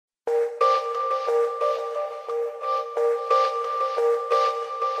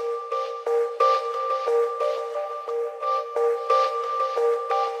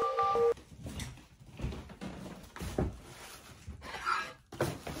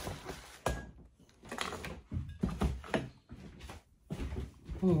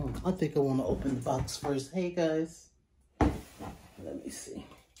I think I want to open the box first. Hey guys, let me see.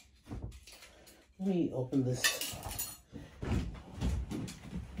 Let me open this.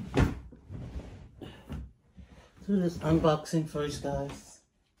 Do this unboxing first, guys.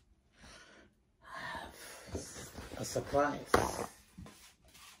 A surprise. Let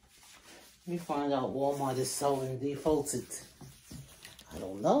me find out Walmart is selling defaulted. I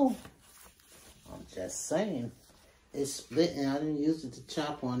don't know. I'm just saying. It's split and I didn't use it to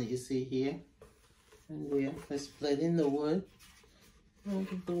chop on it. You see here and there. It's split in the wood. Oh,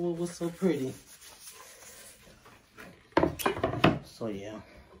 the wood was so pretty. So yeah.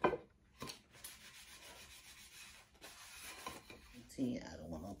 See, I don't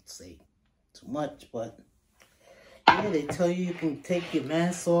want to say too much, but yeah, they tell you can take your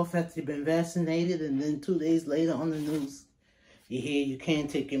mask off after you've been vaccinated, and then 2 days later on the news, you hear you can't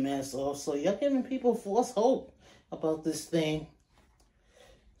take your mask off. So you're giving people false hope about this thing.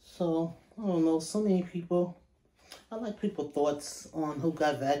 So, I don't know, so many people, I like people's thoughts on who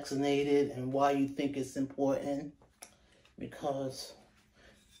got vaccinated and why you think it's important, because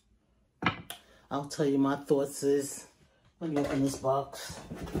I'll tell you my thoughts is, let me open this box.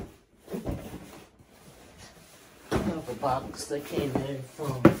 I have a box that came in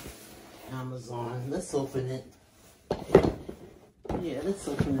from Amazon. Let's open it. Yeah, let's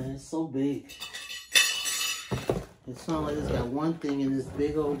open it. It's so big. It's not like it's got one thing in this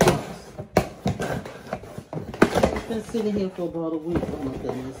big old box. It's been sitting here for about a week. Oh my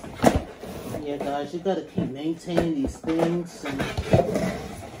goodness. Yeah, guys, you gotta keep maintaining these things and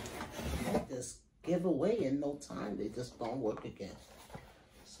just give away in no time. They just don't work again.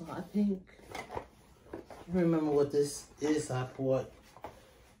 So I think, remember what this is I bought.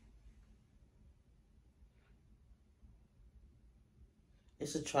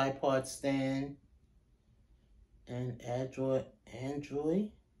 It's a tripod stand and Android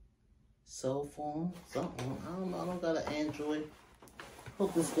cell phone, something. I don't know, I don't got an Android.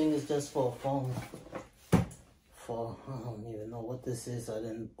 Hope this thing is just for a phone. For, I don't even know what this is. I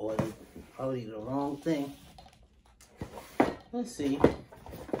didn't order probably the wrong thing. Let's see.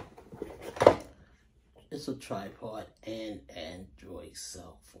 It's a tripod and Android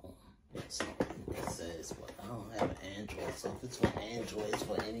cell phone. That's something it says, but I don't have an Android, so if it's for Android, it's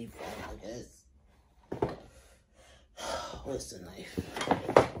for any phone, I guess. Where's the knife?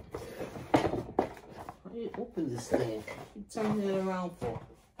 How do you open this thing? What you turning it around for?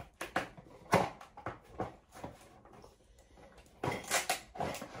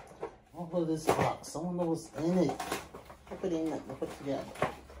 All of this box, I don't know what's in it. Hope it ain't nothing to put together.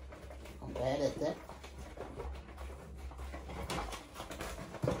 I'm bad at that.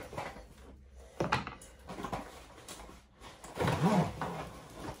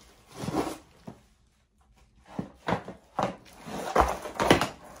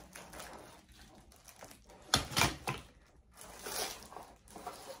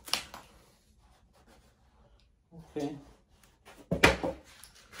 Okay.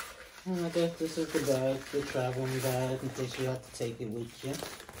 And I guess this is the bag, the traveling bag, in case you have to take it with you.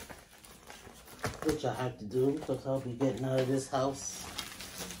 Which I have to do because I'll be getting out of this house.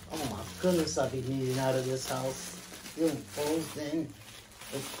 Oh my goodness, I'll be needing out of this house. Feeling closed in.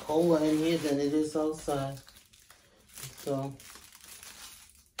 It's colder in here than it is outside. So,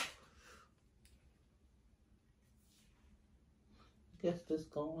 I guess this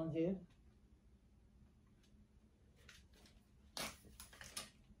go on here.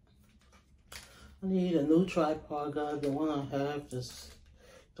 I need a new tripod, guys. The one I have just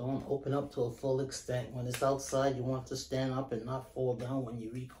don't open up to a full extent. When it's outside, you want to stand up and not fall down when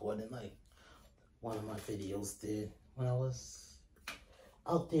you're recording, like one of my videos did. When I was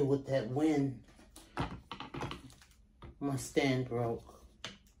out there with that wind, my stand broke.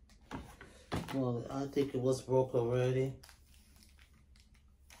 Well, I think it was broke already.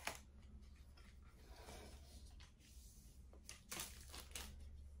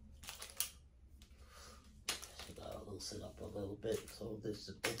 It up a little bit so this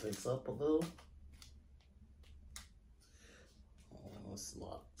opens up a little. Oh, it's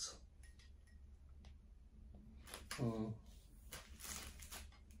locked.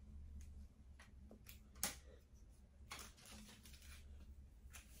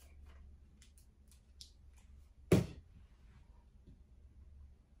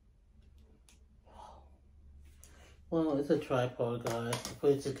 Well, it's a tripod, guys. To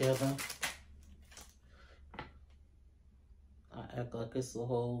put it together. I act like it's a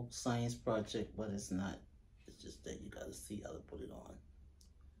whole science project, but it's not. It's just that you gotta see how to put it on.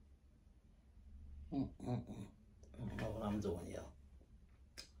 I don't know what I'm doing, y'all.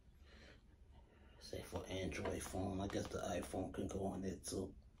 Say for Android phone. I guess the iPhone can go on it too.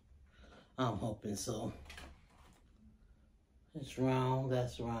 I'm hoping so. It's round,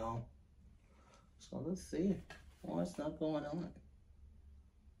 that's round. So let's see. What's not going on?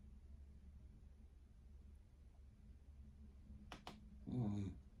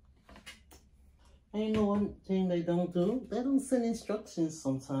 And you know one thing they don't do? They don't send instructions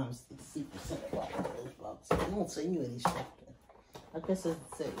sometimes to see percent box. They don't send you any instructions. I guess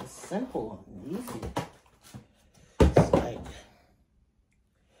it's simple and easy. It's like,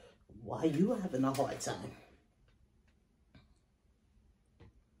 why you having a hard time?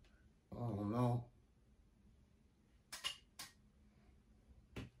 Oh no.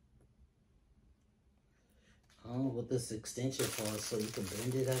 I don't know what this extension for, so you can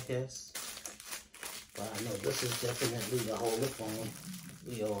bend it, I guess. But I know this is definitely to hold the phone.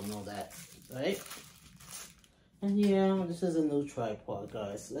 We all know that, right? And yeah, this is a new tripod,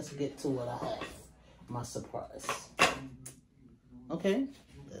 guys. Let's get to what I have. My surprise. Okay,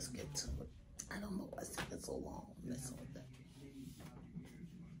 let's get to it. I don't know why it's taking so long. Messing with that.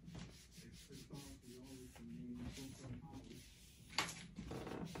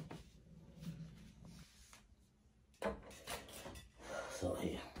 So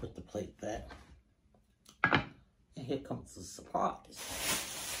here, put the plate back. And here comes the surprise.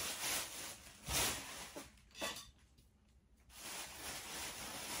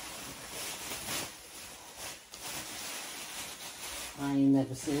 I ain't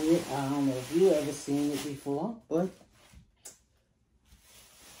never seen it. I don't know if you ever seen it before, but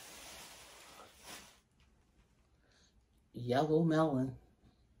yellow melon.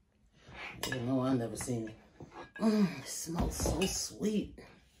 You know, I never seen it. It smells so sweet.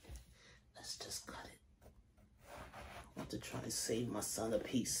 Let's just cut it. I want to try and save my son a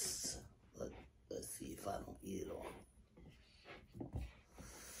piece, but let's see if I don't eat it all.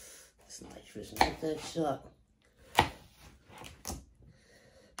 It's nitrogen. Get that shot.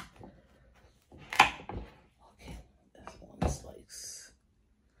 Okay, that's one slice.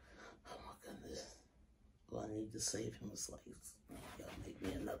 Oh my goodness. Do I need to save him a slice? You gotta make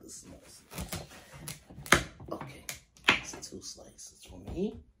me another slice. Okay, that's 2 slices for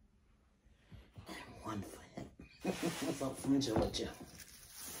me and 1 for him. What's up from Georgia?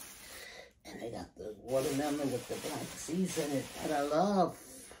 And they got the watermelon with the black seeds in it that I love.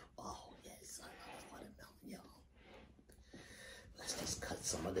 Oh yes, I love watermelon, y'all. Let's just cut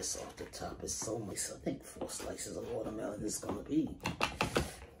some of this off the top. It's so much. I think 4 slices of watermelon is gonna be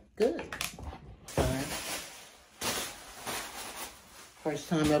good. All right. First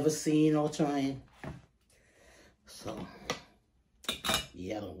time ever seeing or trying. So,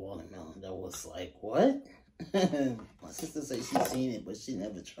 yeah, the watermelon, that was like, what? My sister said she's seen it, but she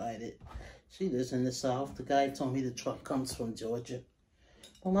never tried it. She lives in the South. The guy told me the truck comes from Georgia.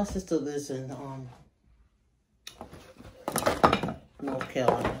 Well, my sister lives in North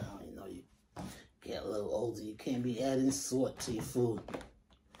Carolina. You know, you get a little older, you can't be adding salt to your food.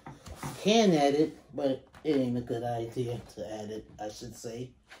 You can add it, but it ain't a good idea to add it, I should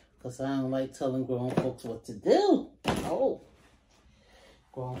say. Because I don't like telling grown folks what to do. No.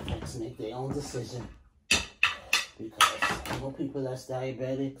 Grown folks make their own decision. Because I know people that's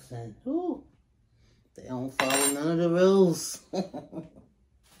diabetics and, ooh, they don't follow none of the rules.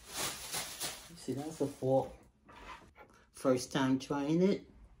 See, that's a fault. First time trying it.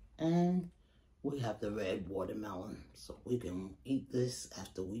 And we have the red watermelon. So we can eat this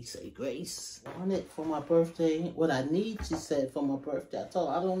after we say grace. I want it for my birthday. What I need, she said, for my birthday. I told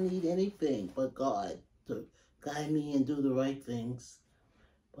her I don't need anything but God to guide me and do the right things.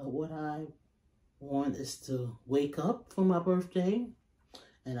 But what I want is to wake up for my birthday.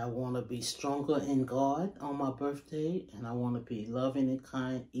 And I want to be stronger in God on my birthday. And I want to be loving and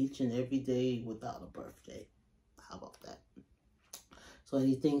kind each and every day without a birthday. How about that? So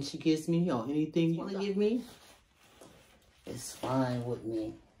anything she gives me or anything you want to give me, it's fine with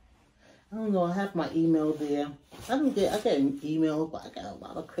me. I don't know. I have my email there. I get an email, but I got a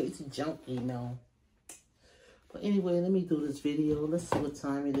lot of crazy junk email. But anyway, let me do this video. Let's see what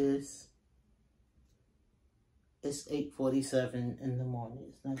time it is. It's 8:47 in the morning.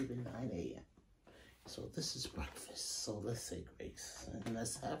 It's not even 9 a.m. So this is breakfast. So let's say grace and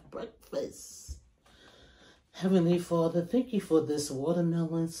let's have breakfast. Heavenly Father, thank you for this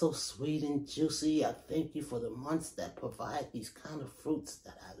watermelon, so sweet and juicy. I thank you for the months that provide these kind of fruits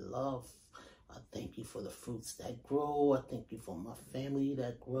that I love. I thank you for the fruits that grow. I thank you for my family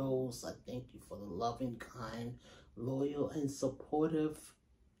that grows. I thank you for the loving, kind, loyal, and supportive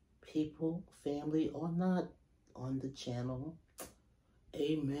people, family or not, on the channel.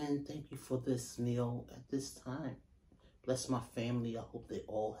 Amen. Thank you for this meal at this time. Bless my family. I hope they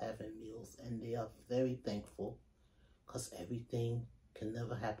all having meals and they are very thankful because everything can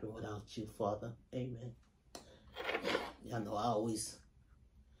never happen without you, Father. Amen. Y'all know I always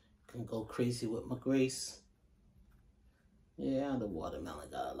can go crazy with my grace. Yeah, the watermelon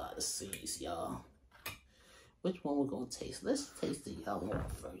got a lot of seeds, y'all. Which one we're going to taste? Let's taste the yellow one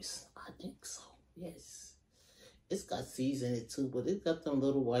first. I think so. Yes. It's got seeds in it too, but it's got them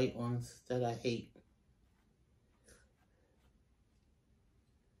little white ones that I hate.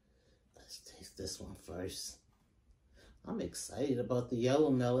 Let's taste this one first. I'm excited about the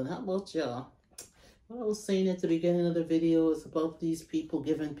yellow melon. How about y'all? What I was saying at the beginning of the video is about these people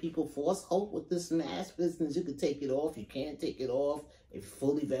giving people false hope with this mask business. You can take it off. You can't take it off. If you're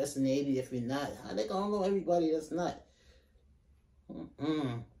fully vaccinated, if you're not. How they gonna know everybody that's not?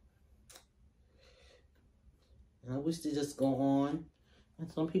 And I wish they just go on.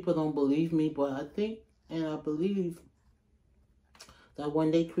 And some people don't believe me, but I think and I believe that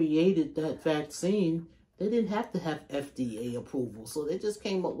when they created that vaccine, they didn't have to have FDA approval. So they just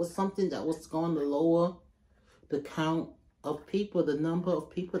came up with something that was going to lower the count of people, the number of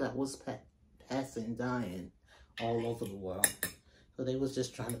people that was passing, dying all over the world. So they was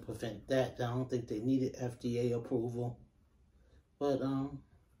just trying to prevent that. I don't think they needed FDA approval. But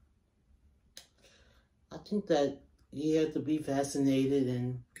I think that you have to be vaccinated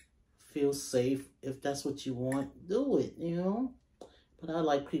and feel safe. If that's what you want, do it, you know. But I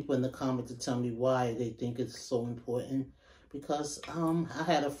like people in the comments to tell me why they think it's so important. Because I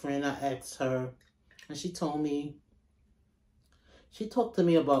had a friend, I asked her, and she told me, she talked to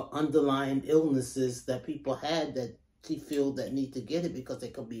me about underlying illnesses that people had that she feels that need to get it because they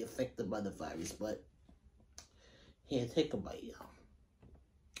could be affected by the virus. But here, take a bite, y'all.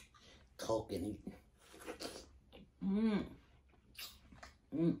 Talk and eat.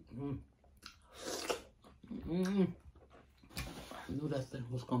 I knew that thing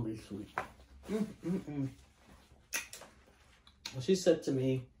was going to be sweet. Well, she said to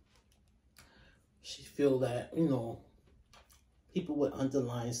me, she feel that, you know, people with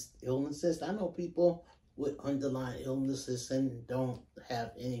underlying illnesses, I know people with underlying illnesses and don't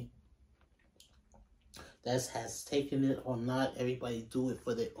have any that has taken it or not. Everybody do it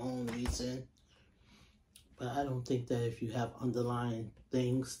for their own reason. But I don't think that if you have underlying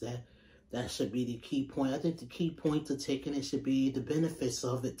things that should be the key point. I think the key point to taking it should be the benefits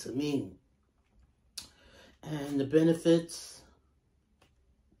of it to me. And the benefits,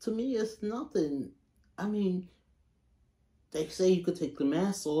 to me, is nothing. I mean, they say you could take the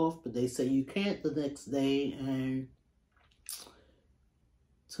mask off, but they say you can't the next day. And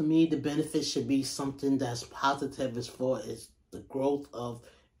to me, the benefit should be something that's positive as far as the growth of,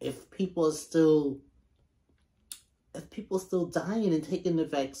 if people are still dying and taking the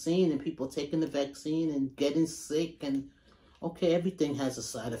vaccine, and people taking the vaccine and getting sick, and okay, everything has a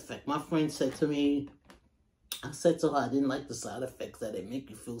side effect. My friend said to me, I said to her, I didn't like the side effects, that it make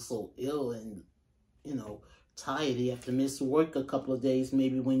you feel so ill and, you know, tired. You have to miss work a couple of days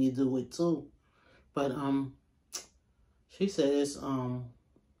maybe when you do it too. But she said it's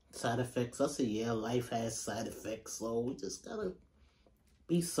side effects. I said, yeah, life has side effects, so we just gotta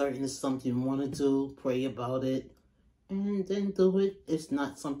be certain it's something you want to do, pray about it, and then do it. It's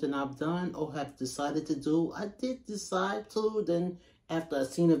not something I've done or have decided to do. I did decide to. Then after I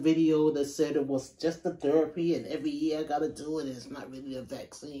seen a video that said it was just a therapy and every year I got to do it, and it's not really a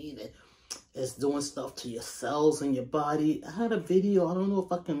vaccine, and it's doing stuff to your cells and your body. I had a video, I don't know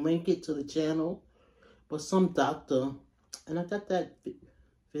if I can link it to the channel, but some doctor, and I got that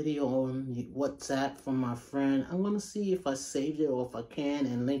video on WhatsApp from my friend. I'm going to see if I saved it or if I can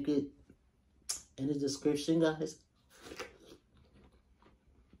and link it in the description, guys.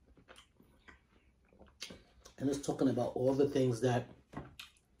 And it's talking about all the things that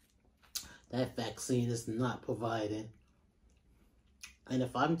that vaccine is not providing. And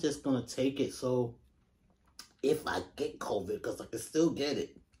if I'm just going to take it, so if I get COVID, because I can still get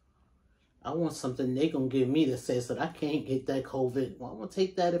it, I want something they going to give me that says that I can't get that COVID. Well, I'm going to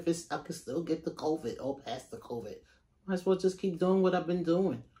take that if I can still get the COVID or pass the COVID. Might as well just keep doing what I've been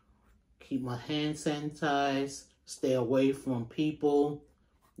doing. Keep my hands sanitized, stay away from people.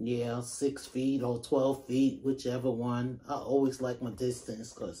 Yeah, 6 feet or 12 feet, whichever one. I always like my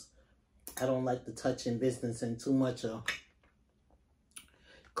distance because I don't like the touching business and too much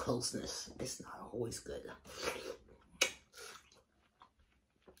closeness. It's not always good.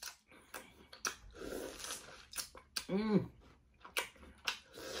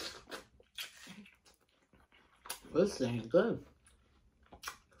 This thing is good.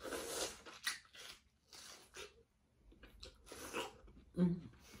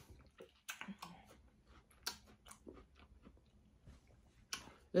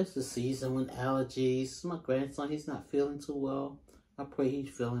 It's the season with allergies. My grandson, he's not feeling too well. I pray he's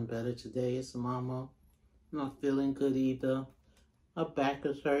feeling better today. His mama not feeling good either. Her back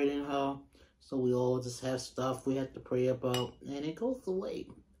is hurting her. So we all just have stuff we have to pray about. And it goes away.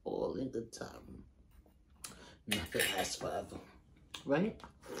 All in good time. Nothing lasts forever. Right?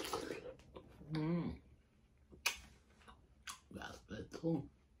 That's good too.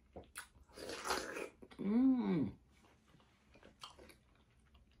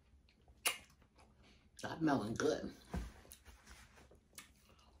 That melon good.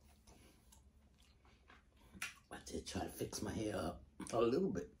 I did try to fix my hair up a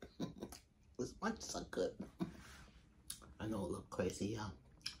little bit. As much as I could. I know it looked crazy, huh?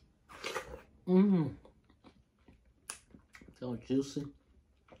 So juicy.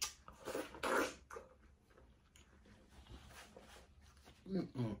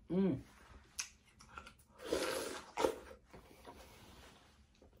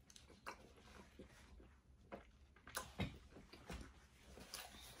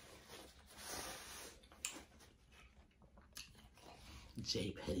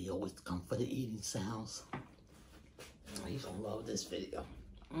 J Petty always come for the eating sounds. He's gonna love this video.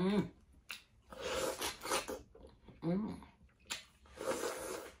 Oh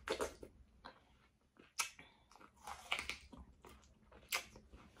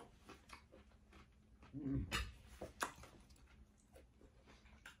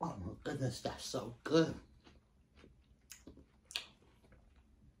my goodness, that's so good.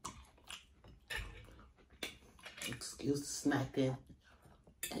 Excuse the smacking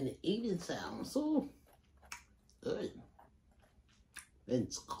and the eating sounds. So good.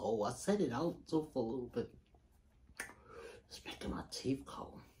 It's cold. I set it out too for a little bit. It's making my teeth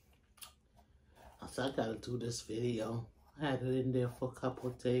cold. So I gotta do this video. I had it in there for a couple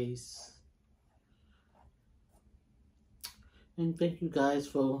of days. And thank you guys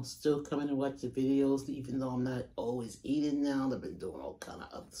for still coming to watch the videos, even though I'm not always eating now. I've been doing all kind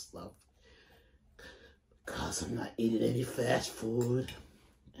of other stuff because I'm not eating any fast food.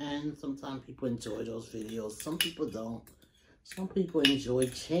 And sometimes people enjoy those videos. Some people don't. Some people enjoy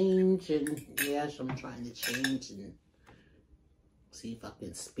change. And yes, I'm trying to change and see if I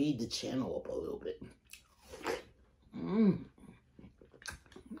can speed the channel up a little bit.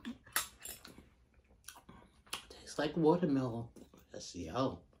 Tastes like watermelon. Let's see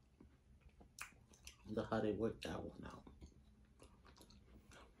how. Wonder how they worked that one out.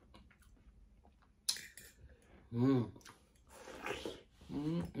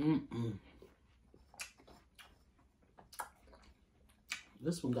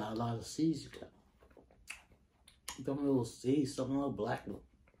 This one got a lot of seeds. You got them little seeds, some little black one.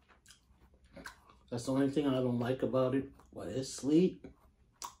 That's the only thing I don't like about it. But it's sweet.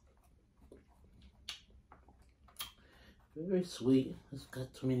 Very sweet. It's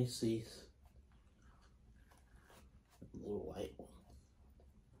got too many seeds. A little white one.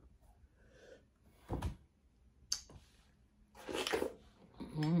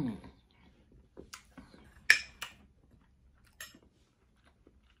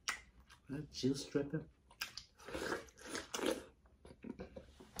 That juice dripping.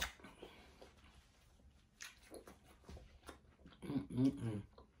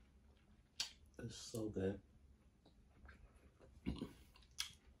 It's so good.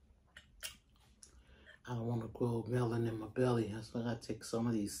 I don't want to grow melon in my belly. That's why I gotta take some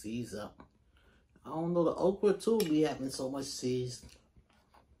of these seeds out. I don't know, the okra too be having so much seeds.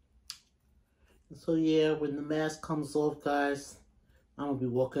 So yeah, when the mask comes off, guys, I'm gonna be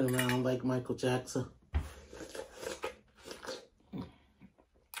walking around like Michael Jackson.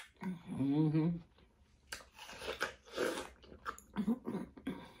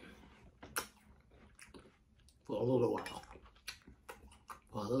 For a little while.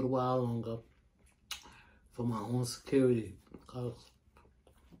 For a little while longer. For my own security. Because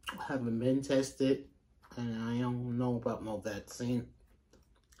I haven't been tested. And I don't know about no vaccine.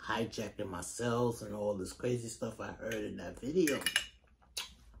 Hijacking my cells and all this crazy stuff I heard in that video.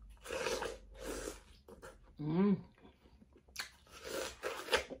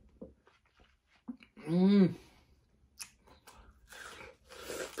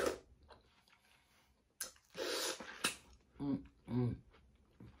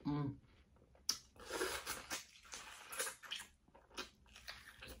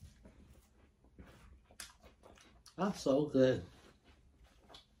 That's so good.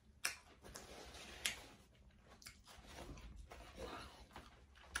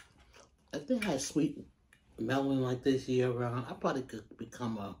 If they had sweet melon like this year round, I probably could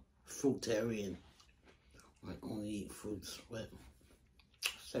become a fruitarian. Like only eat fruits, but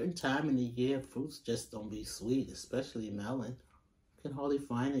certain time in the year, fruits just don't be sweet, especially melon. Can hardly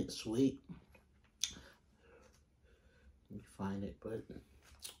find it sweet. Let me find it, but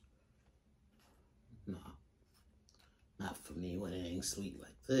no, not for me when it ain't sweet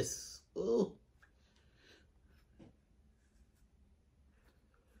like this. Ooh.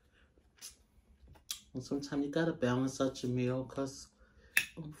 And sometimes you gotta balance out your meal, because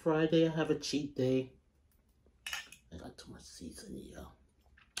on Friday I have a cheat day. I got too much seasoning, here.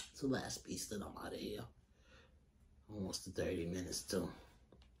 It's the last piece that I'm out of here. Almost to 30 minutes too.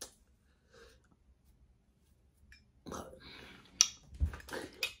 But,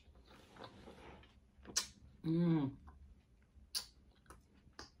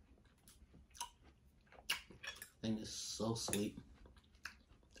 thing is so sweet.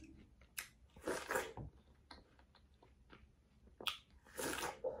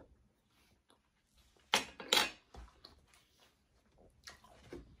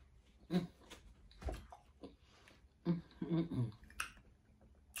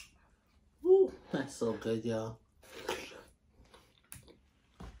 Ooh, that's so good, y'all.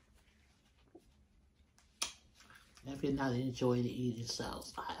 If you're not enjoying the eating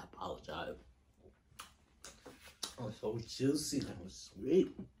sounds, I apologize. Oh, so juicy and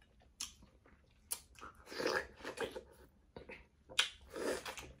sweet.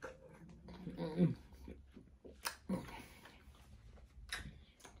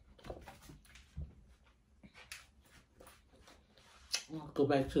 I'll go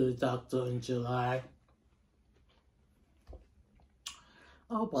back to the doctor in July.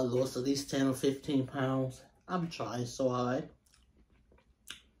 I hope I lost at least 10 or 15 pounds. I'm trying so hard.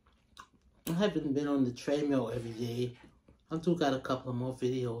 I haven't been on the treadmill every day. I do got a couple of more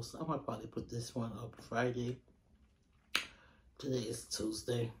videos. I might probably put this one up Friday. Today is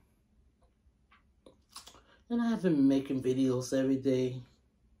Tuesday. And I haven't been making videos every day.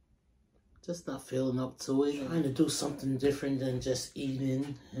 Just not feeling up to it. Trying to do something different than just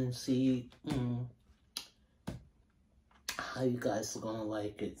eating and see how you guys are gonna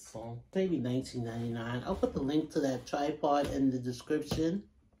like it. So maybe $19.99. I'll put the link to that tripod in the description.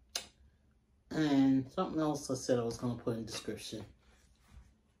 And something else I said I was gonna put in the description.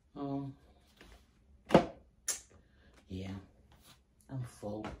 Yeah, I'm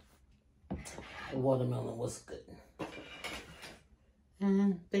full. The watermelon was good.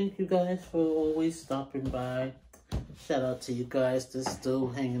 And thank you guys for always stopping by. Shout out to you guys that's still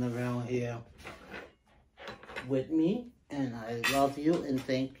hanging around here with me. And I love you and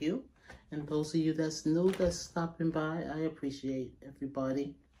thank you. And those of you that's new, that's stopping by, I appreciate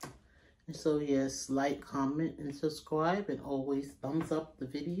everybody. And so yes, like, comment, and subscribe. And always thumbs up the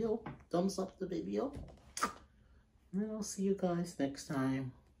video. Thumbs up the video. And I'll see you guys next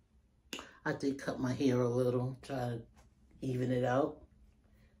time. I did cut my hair a little. Try to even it out.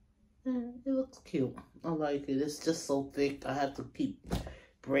 And it looks cute. I like it. It's just so thick. I have to keep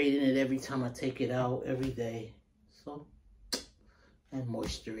braiding it every time I take it out every day. So, and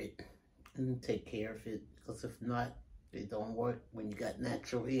moisture it. And take care of it. Because if not, it don't work when you got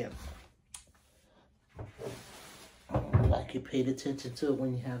natural hair. Like you paid attention to it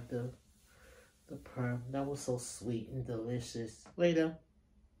when you have the perm. That was so sweet and delicious. Later.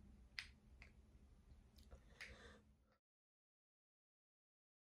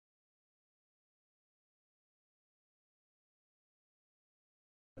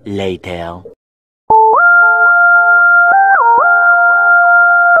 Later.